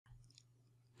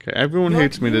Okay, everyone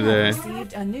hates me today.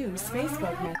 Received a new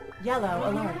Facebook yellow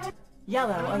alert.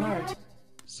 Yellow alert.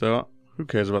 So, who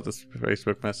cares about this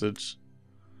Facebook message?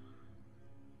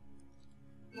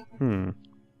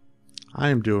 I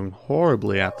am doing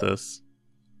horribly at this.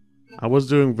 I was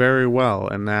doing very well,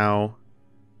 and now...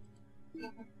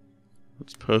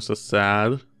 Let's post a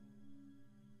sad.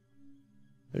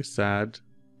 A sad.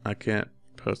 I can't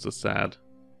post a sad.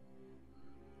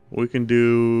 We can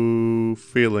do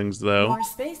feelings, though. Your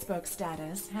Facebook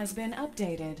status has been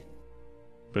updated.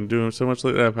 Been doing so much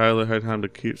lately, I've hardly had time to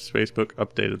keep Facebook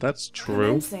updated. That's true.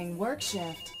 Commencing work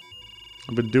shift.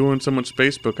 I've been doing so much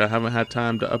Facebook, I haven't had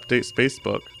time to update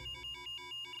Facebook.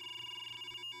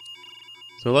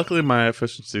 So luckily my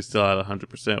efficiency is still at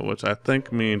 100%, which I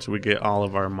think means we get all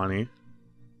of our money.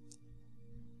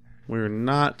 We're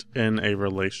not in a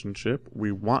relationship.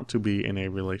 We want to be in a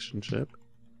relationship.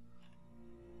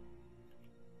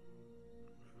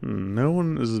 No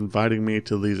one is inviting me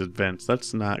to these events.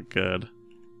 That's not good.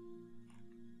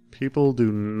 People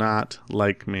do not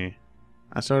like me.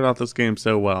 I started off this game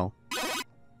so well.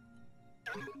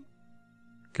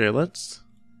 Okay, let's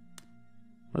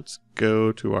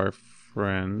go to our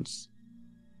friends.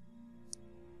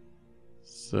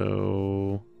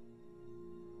 So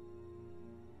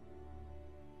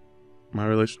my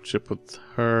relationship with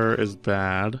her is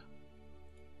bad.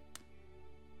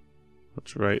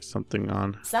 Let's write something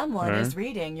on Someone her. is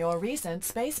reading your recent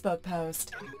Facebook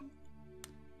post.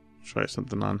 Let's write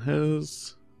something on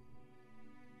his.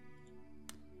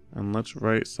 And let's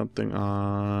write something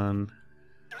on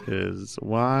his.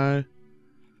 Why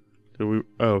do we...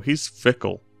 Oh, he's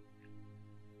fickle.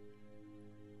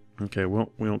 Okay, we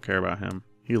don't care about him.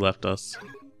 He left us.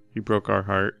 He broke our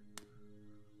heart.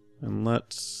 And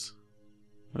let's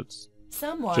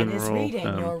Someone is general reading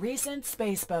him. your recent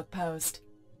Facebook post.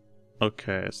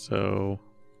 Okay, so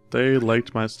they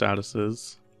liked my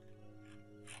statuses.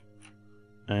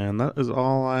 And that is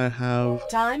all I have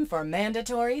Time for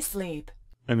mandatory sleep.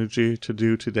 energy to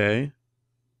do today.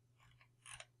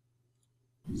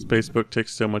 Facebook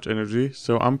takes so much energy,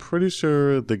 so I'm pretty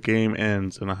sure the game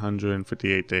ends in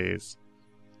 158 days.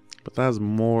 But that is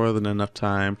more than enough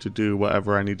time to do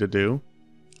whatever I need to do.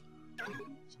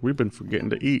 So we've been forgetting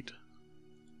to eat.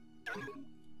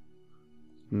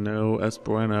 No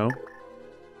Esperano.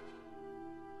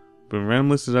 Been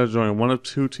randomly since I joined one of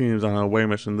two teams on an away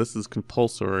mission. This is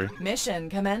compulsory. Mission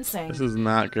commencing. This is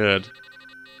not good.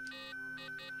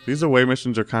 These away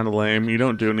missions are kind of lame. You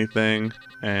don't do anything,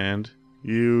 and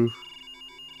you'll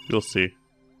see.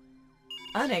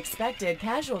 Unexpected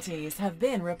casualties have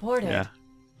been reported. Yeah,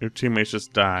 your teammates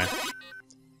just die.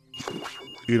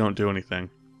 You don't do anything.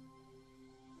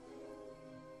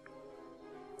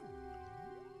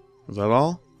 Is that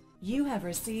all? You have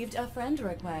received a friend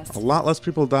request. A lot less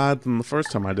people died than the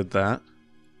first time I did that.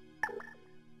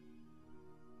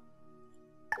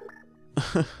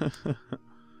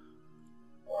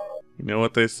 You know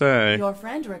what they say. Your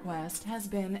friend request has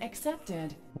been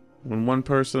accepted. When one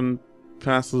person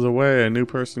passes away, a new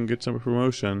person gets a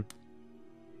promotion.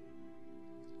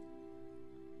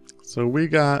 So we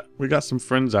got some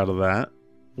friends out of that.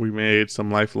 We made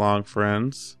some lifelong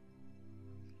friends.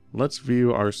 Let's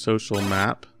view our social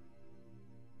map.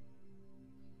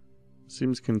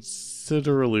 Seems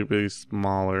considerably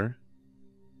smaller.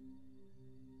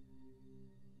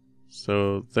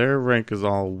 So their rank is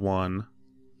all 1.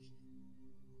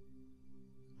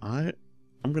 I'm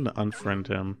gonna unfriend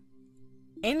him.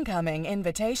 Incoming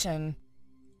invitation.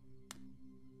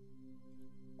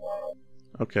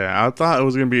 Okay, I thought it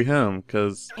was gonna be him,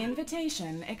 because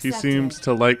Invitation accepted. he seems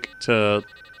to like to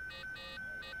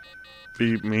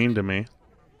be mean to me.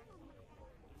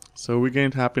 So we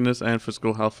gained happiness and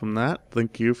physical health from that.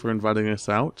 Thank you for inviting us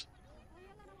out.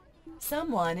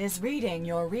 Someone is reading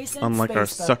your recent Unlike our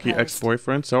Facebook sucky post.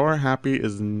 ex-boyfriend, so our happy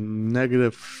is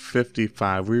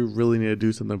 -55. We really need to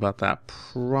do something about that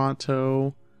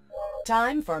pronto.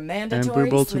 Time for And mandatory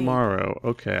Booble sleep. tomorrow.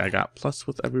 Okay, I got plus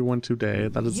with everyone today.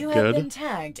 That is You have good. been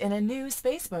tagged in a new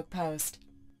Facebook post.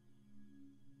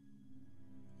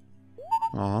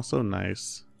 Aw, so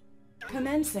nice.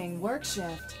 Commencing work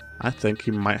shift. I think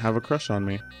he might have a crush on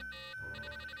me.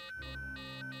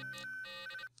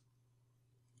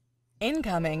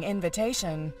 Incoming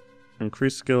invitation.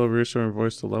 Increase skill of reassuring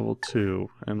voice to level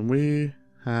 2. And we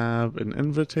have an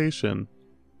invitation.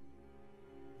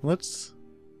 Let's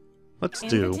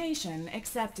do. Invitation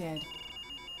accepted.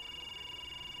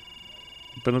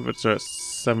 Benefits are at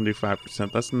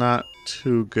 75%. That's not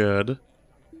too good.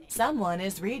 Someone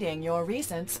is reading your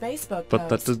recent Facebook But that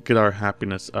post. does get our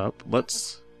happiness up.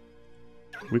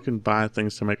 We can buy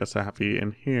things to make us happy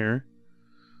in here.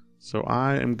 So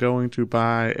I am going to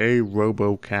buy a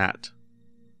Robo-Cat.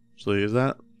 Actually, is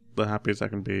that the happiest I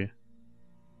can be?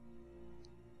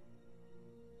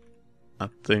 I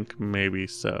think maybe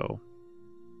so.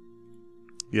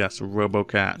 Yes,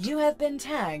 Robo-Cat. You have been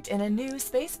tagged in a new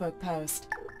Facebook post.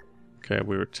 Okay,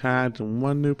 we were tagged in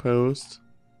one new post.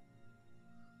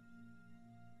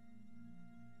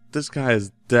 This guy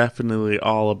is definitely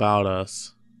all about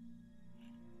us.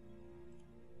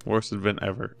 Worst event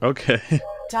ever. Okay.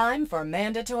 Time for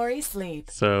mandatory sleep.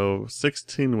 So,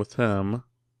 16 with him.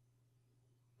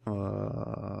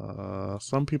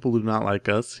 Some people do not like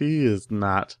us. He is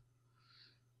not.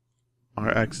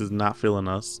 Our ex is not feeling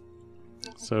us.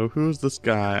 So, who's this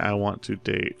guy I want to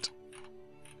date?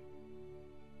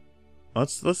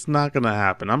 That's not gonna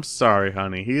happen. I'm sorry,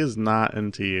 honey. He is not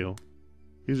into you.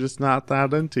 He's just not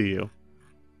that into you.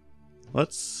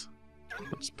 Let's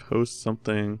post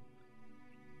something.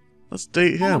 Let's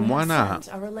date him. Why not?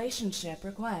 Sent a relationship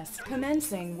request.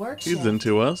 Commencing work He's shift.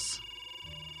 into us.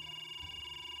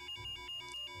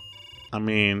 I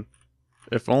mean,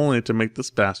 if only to make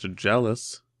this bastard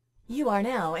jealous. You are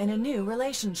now in a new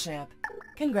relationship.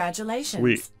 Congratulations.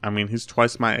 Sweet. I mean, he's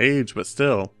twice my age, but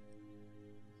still.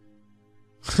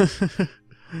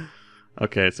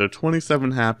 Okay, so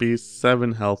 27 happy,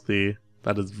 7 healthy.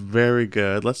 That is very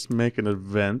good. Let's make an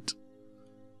event.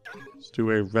 Let's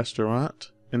do a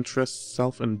restaurant. Interest,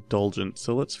 self-indulgent.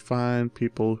 So let's find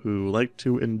people who like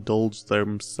to indulge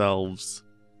themselves.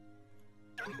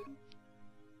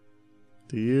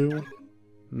 Do you?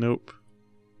 Nope.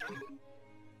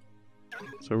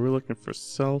 So we're looking for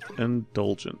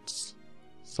self-indulgence.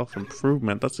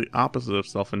 Self-improvement, that's the opposite of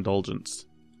self-indulgence.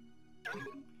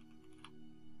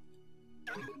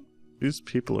 These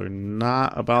people are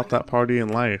not about that party in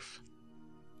life.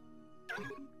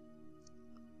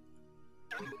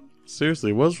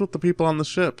 Seriously, what's with the people on the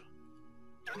ship?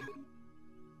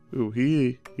 Ooh,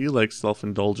 he likes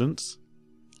self-indulgence.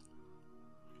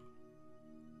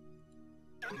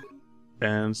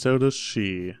 And so does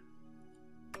she.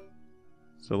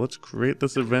 So let's create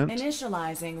this event.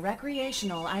 Initializing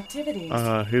recreational activities.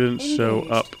 He didn't show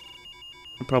up.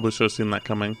 I probably should have seen that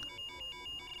coming.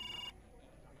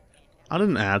 I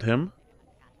didn't add him.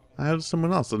 I added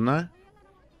someone else, didn't I?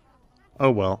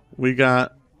 Oh well, we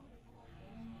got...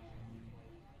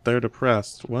 They're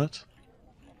depressed. What?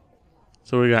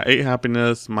 So we got 8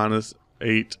 happiness minus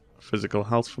 8 physical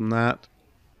health from that.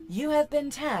 You have been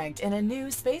tagged in a new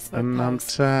Facebook And I'm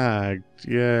post. tagged.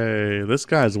 Yay. This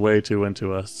guy's way too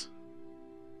into us.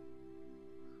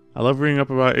 I love reading up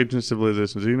about ancient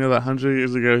civilizations. Do you know that hundreds of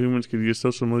years ago humans could use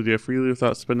social media freely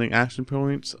without spending action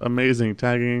points? Amazing.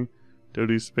 Tagging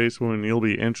Dodie Space Woman. You'll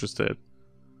be interested.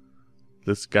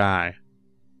 This guy.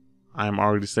 I am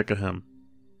already sick of him.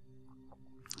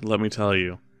 Let me tell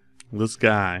you. This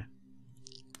guy.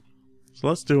 So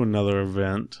let's do another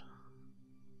event.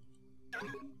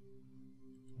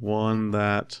 One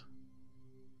that...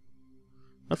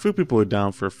 A few people are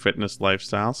down for a fitness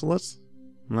lifestyle, so let's...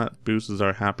 That boosts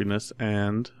our happiness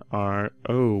and our...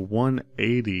 Oh,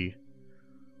 180.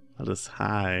 That is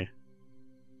high.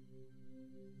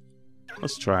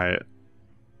 Let's try it.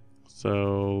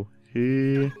 So,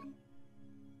 he...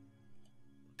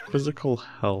 Physical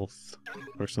health.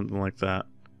 Or something like that.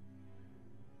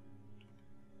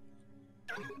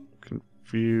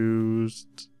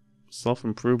 Confused...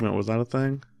 Self-improvement, was that a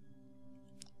thing?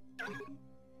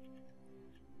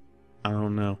 I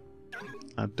don't know.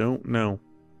 I don't know.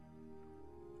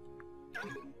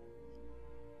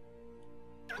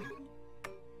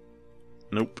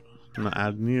 Nope. I'm not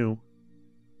adding you.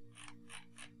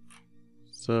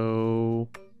 So...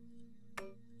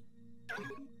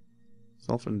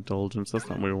 Self-indulgence, that's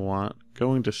not what we want.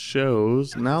 Going to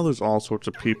shows. Now there's all sorts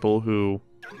of people who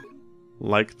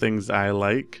like things I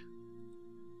like.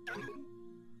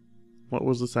 What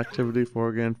was this activity for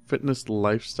again? Fitness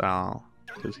lifestyle.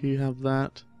 Did he have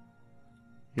that?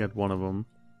 He had one of them.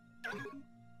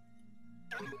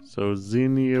 So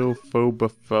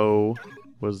Xenophobopho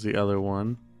was the other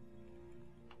one.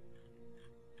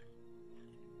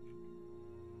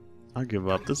 I give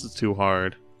up. This is too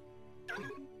hard.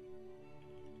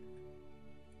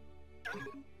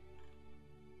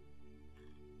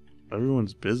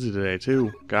 Everyone's busy today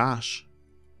too. Gosh.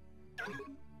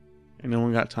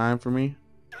 Anyone got time for me?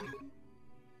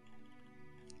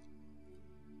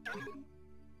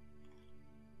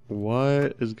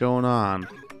 What is going on?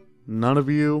 None of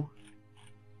you?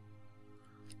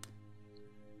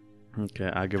 Okay,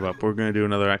 I give up. We're gonna do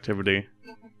another activity.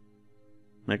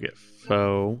 Make it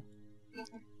faux.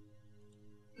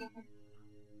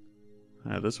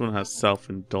 This one has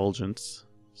self-indulgence.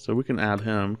 So we can add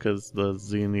him because the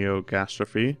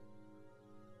xenogastrophe.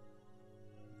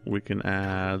 We can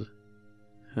add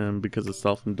him because of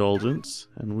self-indulgence.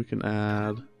 And we can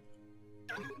add...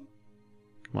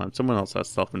 Come on, someone else has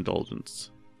self-indulgence.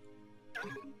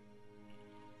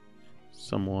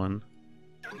 Someone.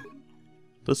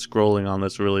 The scrolling on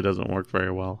this really doesn't work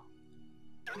very well.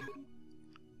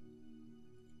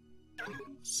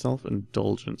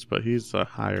 Self-indulgence, but he's a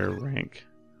higher rank.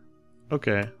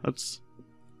 Okay, let's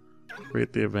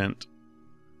create the event.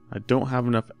 I don't have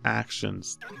enough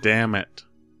actions. Damn it.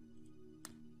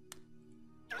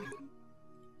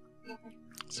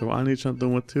 So I need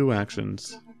something with 2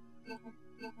 actions.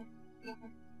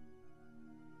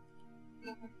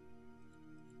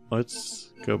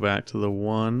 Let's go back to the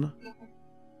 1.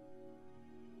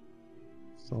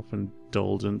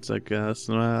 Self-indulgence, I guess.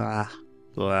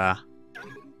 Blah.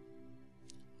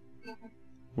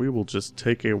 We will just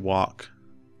take a walk,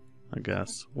 I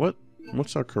guess.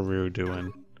 What's our career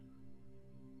doing?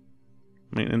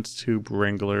 Maintenance tube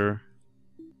wrangler.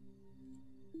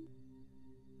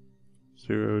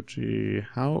 0G.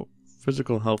 How?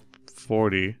 Physical health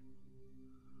 40.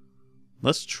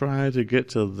 Let's try to get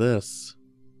to this.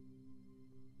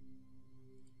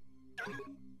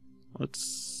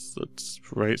 Let's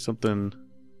write something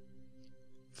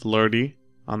flirty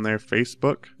on their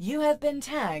Facebook. You have been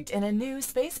tagged in a new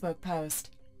Facebook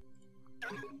post.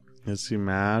 Is he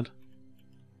mad?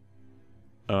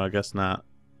 Oh, I guess not.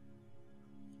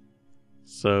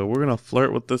 So we're gonna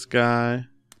flirt with this guy,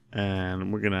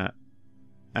 and we're gonna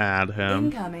add him.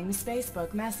 Incoming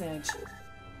Facebook message.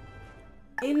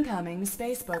 Incoming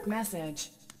Facebook message.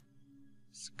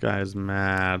 This guy's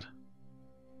mad.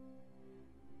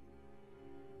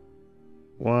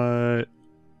 What?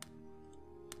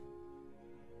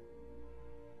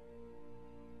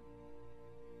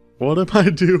 What am I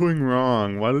doing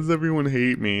wrong? Why does everyone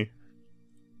hate me?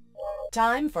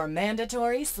 Time for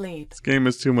mandatory sleep. This game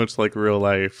is too much like real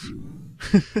life.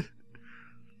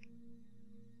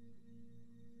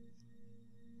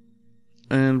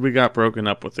 And we got broken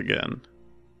up with again.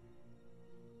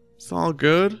 It's all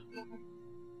good.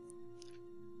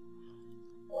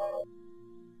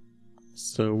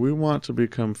 So we want to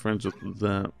become friends with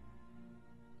them.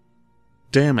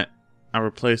 Damn it! I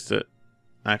replaced it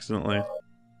accidentally.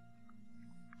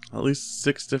 At least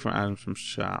 6 different items from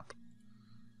shop.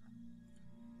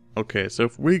 Okay, so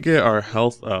if we get our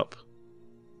health up,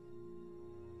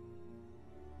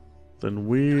 then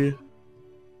we're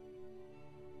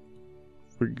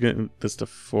getting this to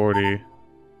 40.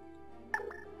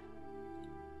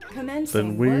 Commencing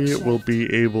Then we work will shift.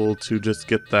 be able to just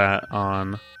get that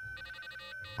on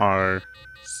our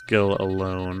skill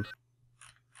alone.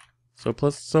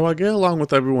 So I get along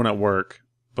with everyone at work,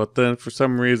 but then for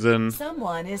some reason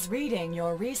Someone is reading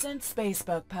your recent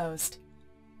Facebook post.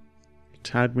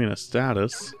 tagged me in a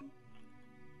status.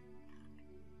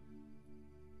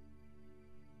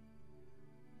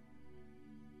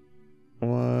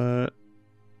 What?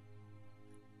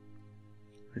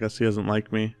 I guess he doesn't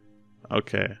like me.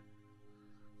 Okay.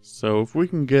 So if we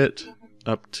can get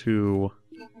up to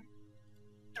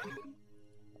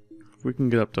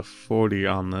 40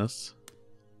 on this.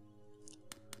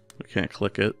 We can't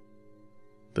click it.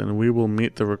 Then we will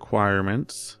meet the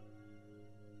requirements.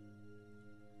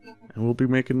 And we'll be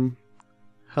making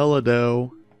hella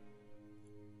dough.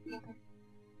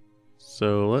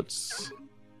 So let's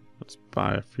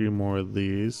buy a few more of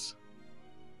these.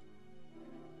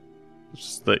 It's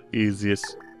just the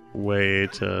easiest way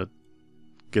to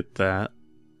get that.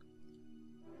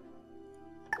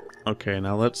 Okay,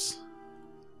 now let's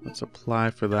apply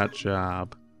for that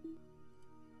job.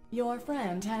 Your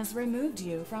friend has removed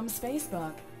you from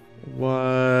Facebook.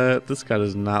 What? This guy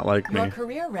does not like Your me.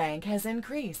 career rank has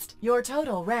increased. Your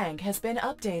total rank has been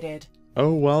updated.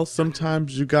 Oh well,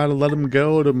 sometimes you gotta let him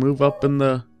go to move up in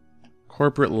the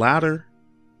corporate ladder.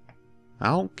 I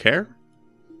don't care.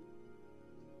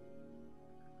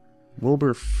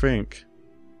 Wilbur Fink.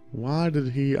 Why did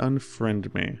he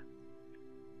unfriend me?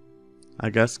 I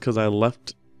guess because I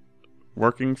left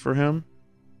working for him.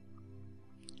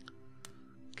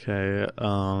 Okay,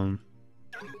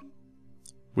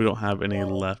 we don't have any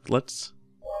left. Let's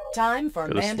Time for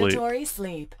go to sleep. mandatory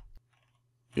sleep.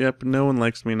 Yep, no one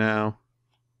likes me now.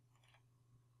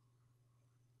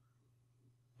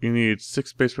 You need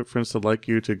 6 Facebook friends to like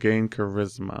you to gain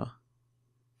charisma.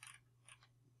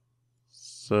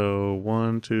 So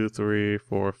 1, 2, 3,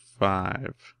 4,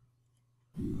 5.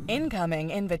 Incoming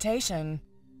invitation.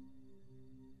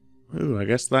 Ooh, I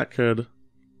guess that could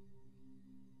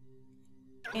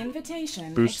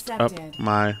Invitation boost accepted. up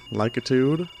my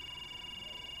likitude.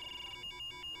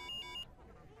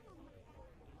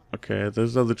 Okay,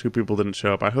 those other two people didn't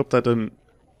show up. I hope that didn't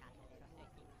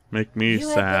make me You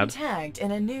have been sad. tagged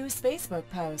in a new Facebook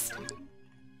post.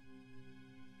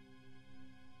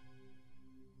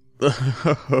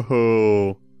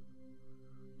 Oh,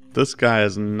 this guy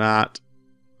is not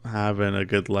having a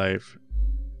good life.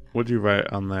 What'd you write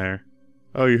on there?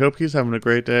 Oh, you hope he's having a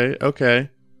great day? Okay.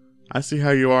 I see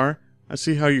how you are. I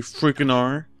see how you freaking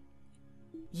are.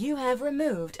 You have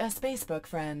removed a Facebook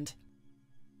friend.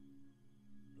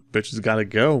 Bitch has gotta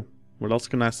go. What else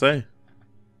can I say?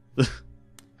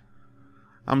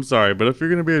 I'm sorry, but if you're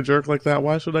gonna be a jerk like that,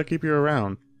 why should I keep you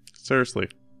around? Seriously.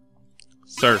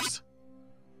 Sirs.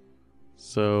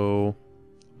 So,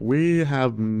 we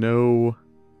have no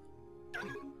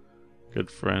good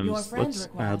friends. Your friend Let's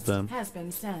add request them. has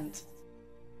been sent.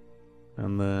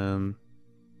 And then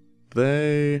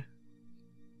they're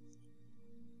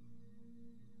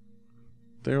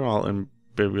all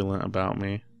ambivalent about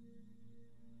me.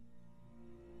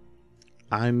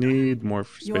 I need more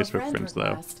Your Facebook friend friends though.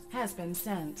 request has been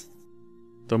sent.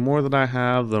 The more that I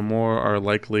have, the more are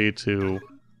likely to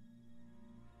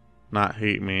not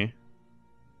hate me.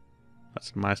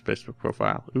 That's my Facebook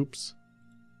profile. Oops.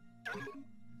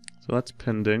 So that's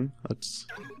pending. Let's...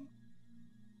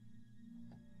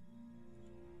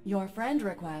 Your friend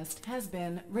request has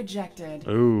been rejected.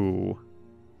 Ooh.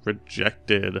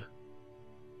 Rejected.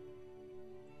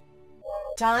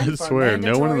 Time I for swear,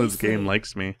 no one in mandatory this game sleep.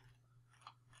 likes me.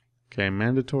 Okay,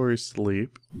 mandatory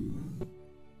sleep.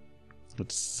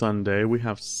 It's Sunday. We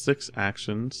have 6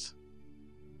 actions.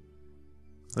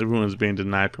 Everyone's being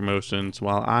denied promotions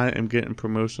while I am getting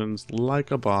promotions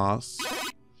like a boss.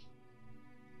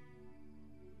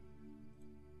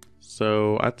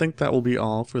 So I think that will be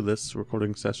all for this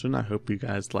recording session. I hope you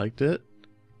guys liked it.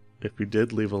 If you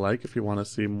did, leave a like. If you want to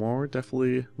see more,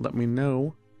 definitely let me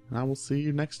know. And I will see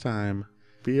you next time.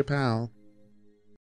 Be a pal.